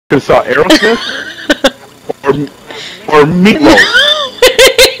have saw Aerosmith or Meatloaf.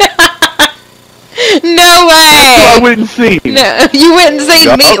 No way. That's who I wouldn't see. No, you wouldn't see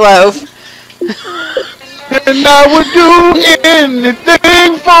Meatloaf. And I would do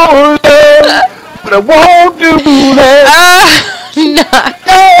anything for love, but I won't do that. No.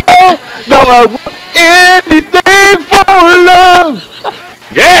 No, I won't anything for love.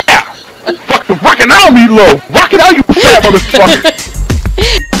 Yeah! Fucking rockin' out, Meatloaf! Rock it out, you fat motherfucker!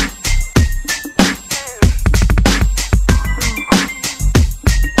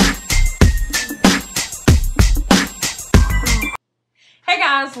 Hey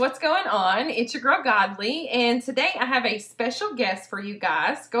guys, what's going on? It's your girl Godly, and today I have a special guest for you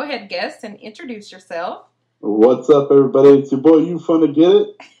guys. Go ahead, guest, and introduce yourself. What's up, everybody? It's your boy, You Fun to Get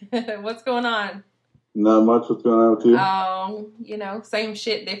It. What's going on? Not much. What's going on with you? Same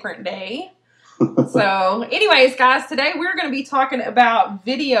shit, different day. So, anyways, guys, today we're going to be talking about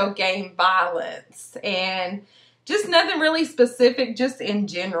video game violence and just nothing really specific, just in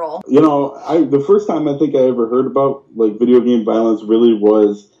general. You know, the first time I think I ever heard about like video game violence really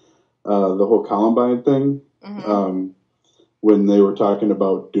was the whole Columbine thing. Mm-hmm. When they were talking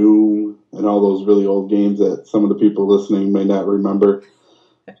about Doom and all those really old games that some of the people listening may not remember.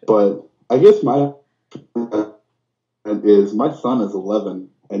 But I guess my son is 11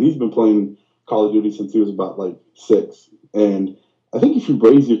 and he's been playing Call of Duty since he was about like 6. And I think if you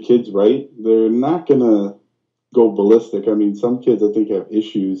raise your kids right, they're not gonna go ballistic. I mean, some kids I think have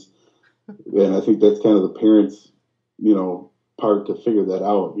issues, and I think that's kind of the parents, part to figure that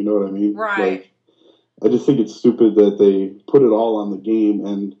out. You know what I mean? Right. Like, I just think it's stupid that they put it all on the game,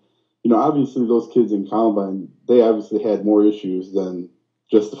 and obviously those kids in Columbine, they obviously had more issues than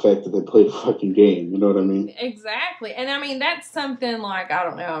just the fact that they played a fucking game. You know what I mean? Exactly. And I mean, that's something like, I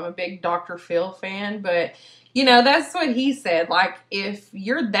don't know, I'm a big Dr. Phil fan, but that's what he said. Like, if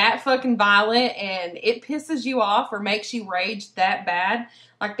you're that fucking violent and it pisses you off or makes you rage that bad,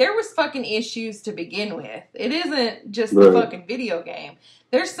 like, there was fucking issues to begin with. It isn't just the fucking video game.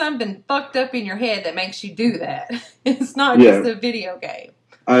 There's something fucked up in your head that makes you do that. It's not just a video game.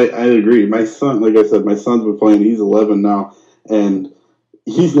 I agree. My son, like I said, my son's been playing. He's 11 now, and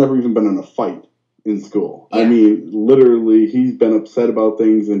he's never even been in a fight in school. Yeah. I mean, literally, he's been upset about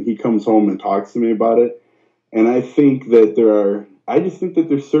things, and he comes home and talks to me about it. And I think that I just think that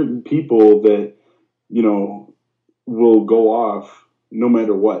there's certain people that, will go off no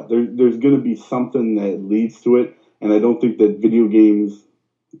matter what. There's going to be something that leads to it. And I don't think that video games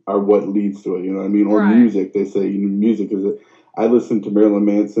are what leads to it. You know what I mean? Or music. They say music is it. I listened to Marilyn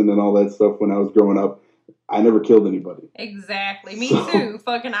Manson and all that stuff when I was growing up. I never killed anybody. Exactly. Me too.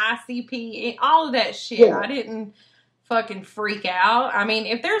 Fucking ICP, all of that shit. Yeah. I didn't fucking freak out. I mean,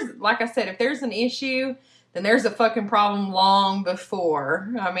 if there's an issue, then there's a fucking problem long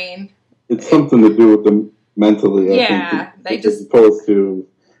before. I mean, it's something to do with them mentally. I think, as opposed to,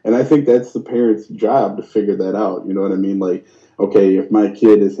 and I think that's the parents' job to figure that out. You know what I mean? Like, okay, if my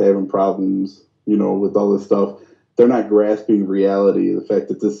kid is having problems, with all this stuff, they're not grasping reality. The fact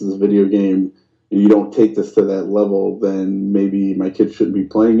that this is a video game, and you don't take this to that level, then maybe my kid shouldn't be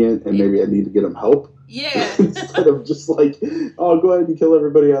playing it, and maybe I need to get them help. Yeah. Instead of just like, oh, go ahead and kill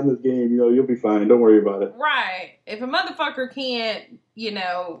everybody on this game. You'll be fine. Don't worry about it. Right. If a motherfucker can't,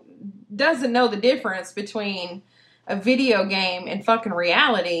 doesn't know the difference between a video game and fucking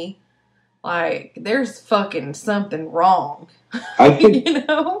reality, like, there's fucking something wrong. I think,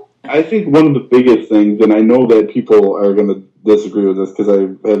 I think one of the biggest things, and I know that people are going to disagree with this because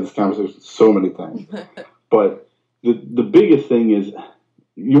I've had this conversation so many times, but the biggest thing is,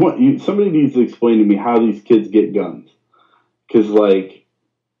 somebody needs to explain to me how these kids get guns. Because,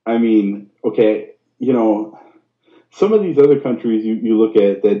 some of these other countries you look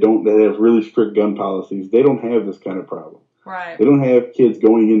at that have really strict gun policies, they don't have this kind of problem. Right. They don't have kids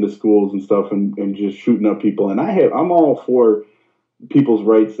going into schools and stuff and just shooting up people. And I'm all for people's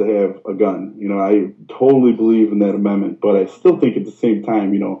rights to have a gun. I totally believe in that amendment, but I still think at the same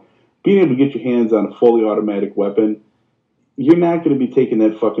time, being able to get your hands on a fully automatic weapon, you're not going to be taking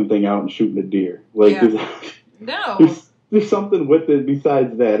that fucking thing out and shooting a deer. There's something with it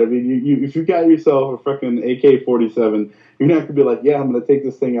besides that. I mean, if you got yourself a fucking AK-47, you're not going to be like, yeah, I'm going to take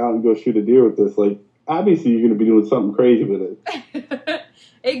this thing out and go shoot a deer with this. Like, obviously, you're going to be doing something crazy with it.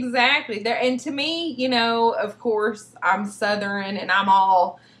 Exactly. And to me, of course, I'm Southern, and I'm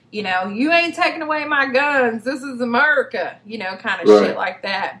all, you ain't taking away my guns. This is America, kind of shit like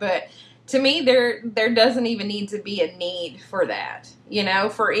that. But to me, there doesn't even need to be a need for that,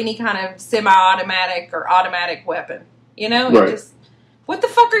 for any kind of semi-automatic or automatic weapon. What the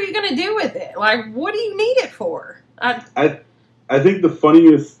fuck are you going to do with it? Like, what do you need it for? I I think the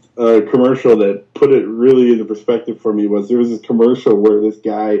funniest commercial that put it really into perspective for me was there was this commercial where this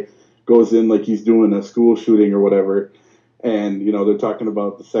guy goes in like he's doing a school shooting or whatever, and they're talking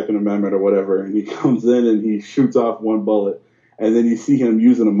about the Second Amendment or whatever, and he comes in and he shoots off one bullet, and then you see him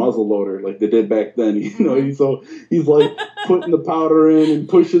using a muzzle loader like they did back then. He's like putting the powder in and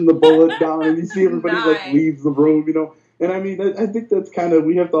pushing the bullet down, and you see everybody like leaves the room, And I mean, I think that's kind of,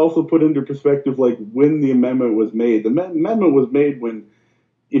 we have to also put into perspective, like, when the amendment was made. The amendment was made when,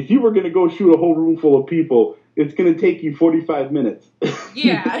 if you were going to go shoot a whole room full of people, it's going to take you 45 minutes.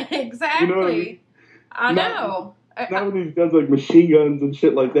 Yeah, exactly. You know what I mean? I know. Not with these guns like machine guns and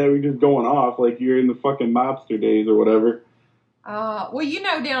shit like that, we're just going off like you're in the fucking mobster days or whatever. Well,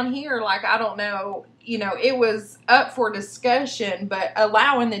 down here, like, I don't know, it was up for discussion, but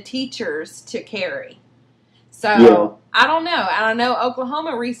allowing the teachers to carry. So, yeah. I don't know. I know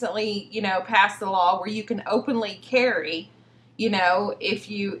Oklahoma recently, passed the law where you can openly carry, if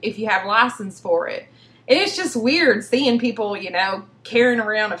you have license for it. And it's just weird seeing people, carrying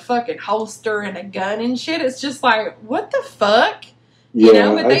around a fucking holster and a gun and shit. It's just like, what the fuck?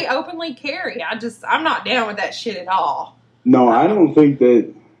 Yeah, but they openly carry. I'm not down with that shit at all. No, I don't think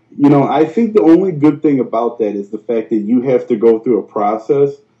that, I think the only good thing about that is the fact that you have to go through a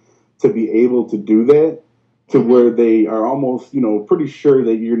process to be able to do that. To where they are almost, pretty sure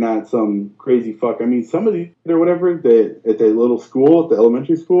that you're not some crazy fuck. I mean, somebody or whatever that at that little school, at the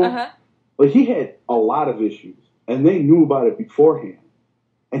elementary school, like he had a lot of issues, and they knew about it beforehand,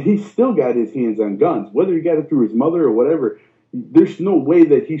 and he still got his hands on guns, whether he got it through his mother or whatever. There's no way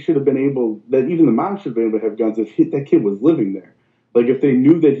that he should have been able, that even the mom should have been able to have guns if that kid was living there. Like if they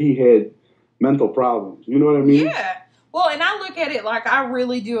knew that he had mental problems, you know what I mean? Yeah. Well, and I look at it like I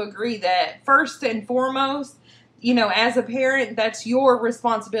really do agree that first and foremost, as a parent, that's your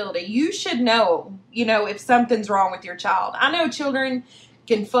responsibility. You should know, if something's wrong with your child. I know children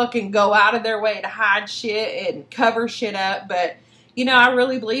can fucking go out of their way to hide shit and cover shit up, but, I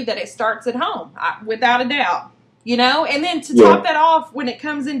really believe that it starts at home, without a doubt, And then to top that off, when it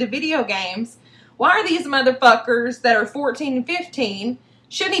comes into video games, why are these motherfuckers that are 14 and 15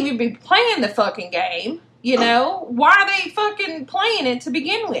 shouldn't even be playing the fucking game, Why are they fucking playing it to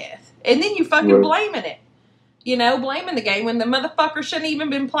begin with? And then you fucking blaming it. Blaming the game when the motherfucker shouldn't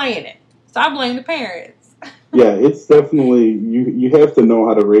even been playing it. So I blame the parents. Yeah, it's definitely, you have to know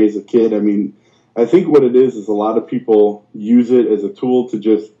how to raise a kid. I mean, I think what it is a lot of people use it as a tool to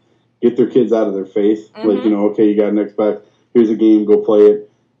just get their kids out of their face. Mm-hmm. Like, okay, you got an Xbox, here's a game, go play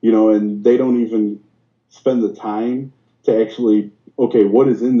it. And they don't even spend the time to actually, okay, what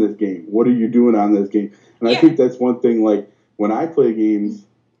is in this game? What are you doing on this game? And I think that's one thing, like, when I play games,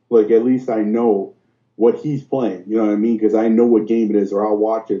 like, at least I know what he's playing, you know what I mean? Because I know what game it is, or I'll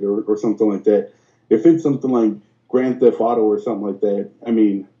watch it, or something like that. If it's something like Grand Theft Auto or something like that, I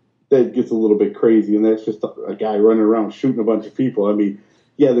mean, that gets a little bit crazy, and that's just a guy running around shooting a bunch of people. I mean,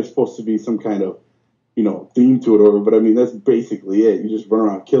 yeah, there's supposed to be some kind of, theme to it, but I mean, that's basically it. You just run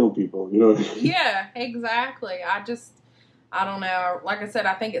around killing people, you know what I mean? Yeah, exactly. I don't know. Like I said,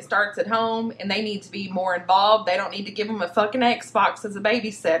 I think it starts at home, and they need to be more involved. They don't need to give them a fucking Xbox as a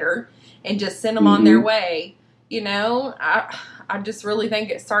babysitter and just send them on their way. I just really think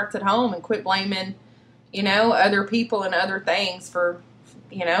it starts at home, and quit blaming, other people and other things for,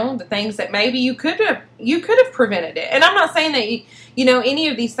 the things that maybe you could have prevented it. And I'm not saying that, any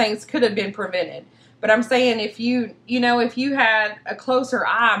of these things could have been prevented. But I'm saying if you had a closer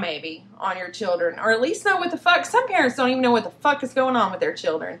eye maybe on your children, or at least know what the fuck, some parents don't even know what the fuck is going on with their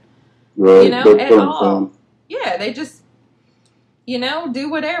children. Right. At all. Yeah, they just, do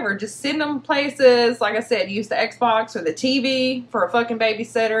whatever. Just send them places. Like I said, use the Xbox or the TV for a fucking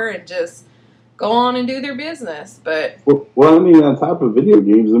babysitter and just go on and do their business. But well, I mean, on top of video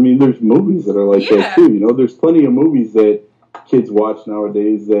games, I mean, there's movies that are like that too. There's plenty of movies that kids watch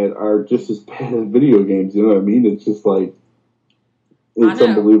nowadays that are just as bad as video games. You know what I mean? It's just like, it's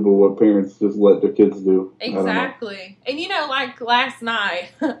unbelievable what parents just let their kids do. Exactly. And like last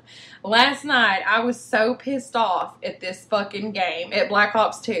night I was so pissed off at this fucking game at Black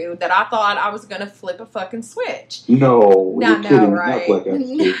Ops 2 that I thought I was going to flip a fucking switch. No, you're kidding. Right? Not Black Ops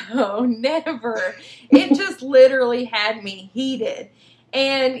 2. No, never. It just literally had me heated.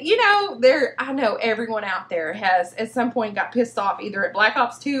 And, I know everyone out there has at some point got pissed off either at Black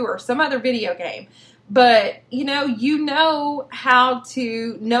Ops 2 or some other video game. But, you know how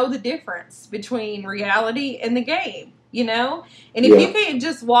to know the difference between reality and the game, And if you can't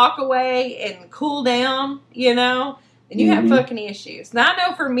just walk away and cool down, then you have fucking issues. Now, I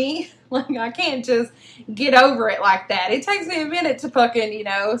know for me, like, I can't just get over it like that. It takes me a minute to fucking,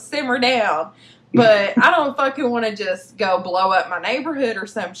 simmer down. But I don't fucking want to just go blow up my neighborhood or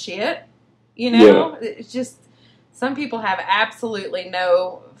some shit. You know? Yeah. It's just, some people have absolutely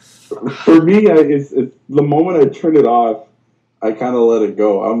no... For me, it's the moment I turn it off, I kind of let it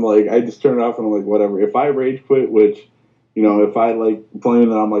go. I'm like, I just turn it off and I'm like, whatever. If I rage quit, which, you know, if I like playing,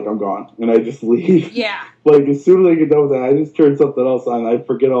 then I'm like, I'm gone. And I just leave. Yeah. Like, as soon as I get done with that, I just turn something else on. I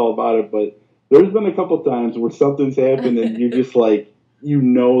forget all about it. But there's been a couple times where something's happened and you're just like, you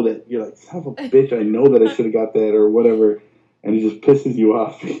know that, you're like, son of a bitch, I know that I should have got that or whatever. And it just pisses you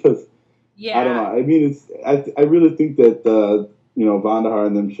off because, I don't know. I mean, I really think that, you know, Vandahar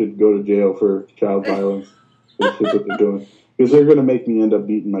and them should go to jail for child violence. That's just what they're doing. Because they're going to make me end up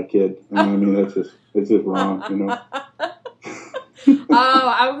beating my kid. And I mean, it's just wrong, you know.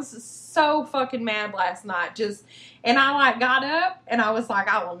 Oh, I was so fucking mad last night. And I like got up and I was like,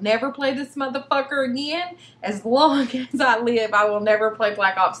 I will never play this motherfucker again. As long as I live, I will never play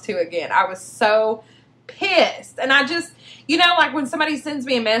Black Ops 2 again. I was so pissed. And I just, you know, like when somebody sends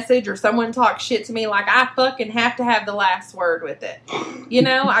me a message or someone talks shit to me, like I fucking have to have the last word with it. You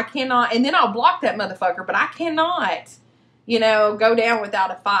know, I cannot, and then I'll block that motherfucker, but I cannot, you know, go down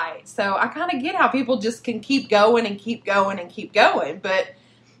without a fight. So I kind of get how people just can keep going and keep going and keep going. But,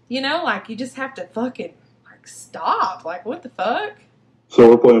 you know, like you just have to fucking like stop. Like what the fuck? So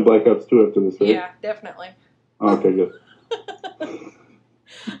we're playing Black Ops 2 after this, right? Yeah, definitely. Okay, good.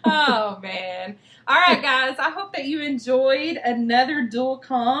 Oh, man. All right, guys. I hope that you enjoyed another Dual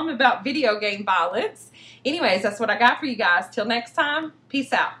Comm about video game violence. Anyways, that's what I got for you guys. Till next time,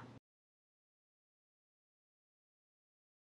 peace out.